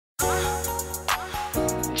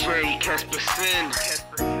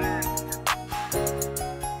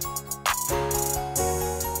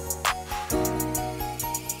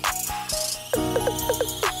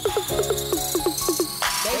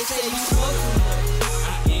They say you smoke too much.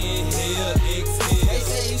 I inhale, exhale. They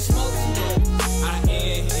say you smoke too much. I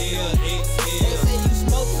inhale, exhale. They say you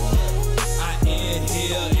smoke too much. I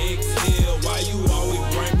inhale, exhale. Why you always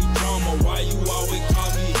bring me drama? Why you always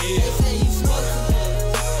call me hell? They say you smoke too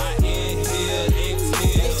much. I inhale,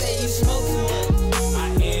 exhale. They say you smoke too much. I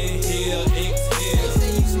inhale, exhale. They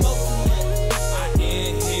say you smoke too much. I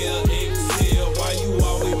inhale, exhale. Why you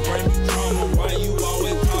always bring me drama? Why you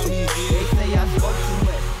always call me hell? They say I smoke too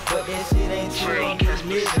much, but that shit ain't true. I'm just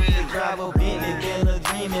living to drive a Bentley, build a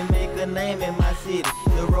dream and make a name in my city.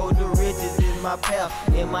 The road to riches is my path,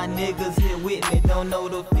 and my niggas here with me. Don't know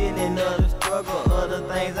the feeling of the struggle, other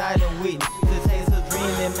things I done witnessed. To chase a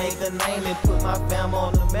dream and make a name and put my fam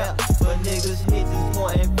on the map. But niggas snitches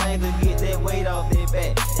pointing fingers, get that weight off their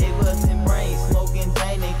back. They bustin' brains, smoking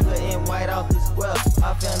Jane and cutting white off the square.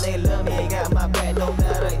 I found they love me and got my back, no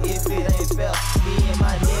matter if it ain't fair. Me and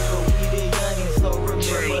my nigga, we the youngins, so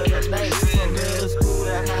remember the name. From middle school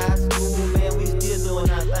to high school, man, we still doing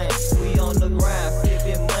our thing. We on the grind,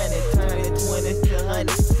 flipping money, turning 20s to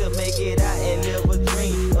 100s to make it out and live a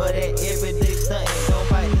dream of that everyday stuntin'. Don't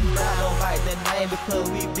bite the style, don't bite the name, because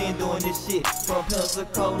we been doing this shit from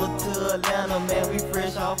Pensacola to Atlanta, man, we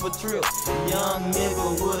fresh off a trip. Young nigga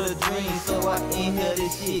with a dream, so I inhale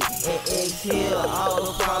this shit and exhale all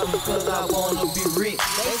the problems, cause I wanna be rich.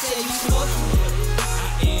 They say you smoke too much.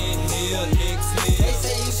 I inhale, exhale. They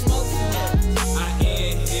say you smoke too much. I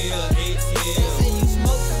inhale, exhale. They say you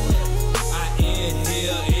smoke too much. I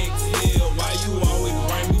inhale, exhale. Why you always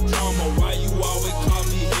bring me drama? Why you always call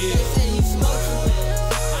me They hell? say you smoke too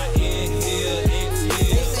much. I inhale, They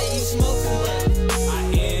exhale. say you smoke too much. I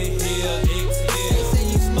inhale, They exhale. say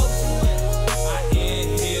you smoke too much. I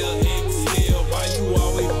inhale, exhale. Why you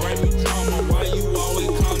always bring me drama? Why you always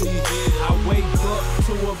call me hell? I wake up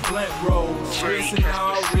to a blunt roll, stressing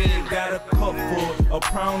I already got a cup full of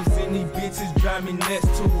problems, and these bitches drive me nuts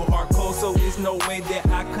to a hardcore. So there's no way that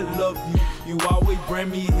I could love you. You always bring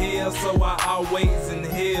me hell, so I always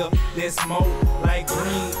inhale that smoke like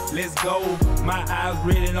green. Let's go. My eyes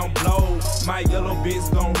ready don't blow. My yellow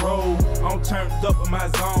bitch gon' roll. I'm turned up in my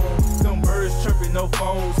zone. Them birds chirping, no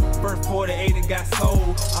phones. First 48 and got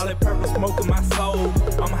sold. All that purple smoke in my soul.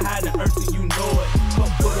 I'm high to earth and you know it. Cup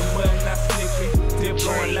full of mud and I slipping. Still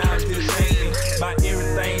blowing loud, just thinking about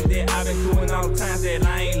everything that I've been doing all the times that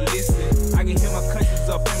I ain't listen. I can hear my conscience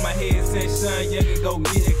up in my head saying, son, you can go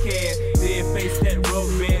get a cash. Dead face that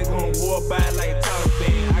rubber band, gonna war by like a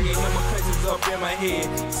Taliban. I can hear my conscience up in my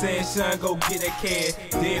head saying, son, go get a cash.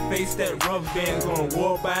 Dead face that rubber band, gonna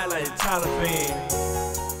war by like a Taliban.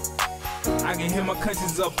 I can hear my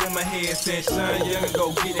conscience up in my head saying, son, you can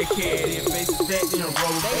go get a cash. Dead face that in a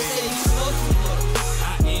rubber They say band. you smoke too much.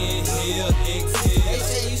 I inhale, exhale. They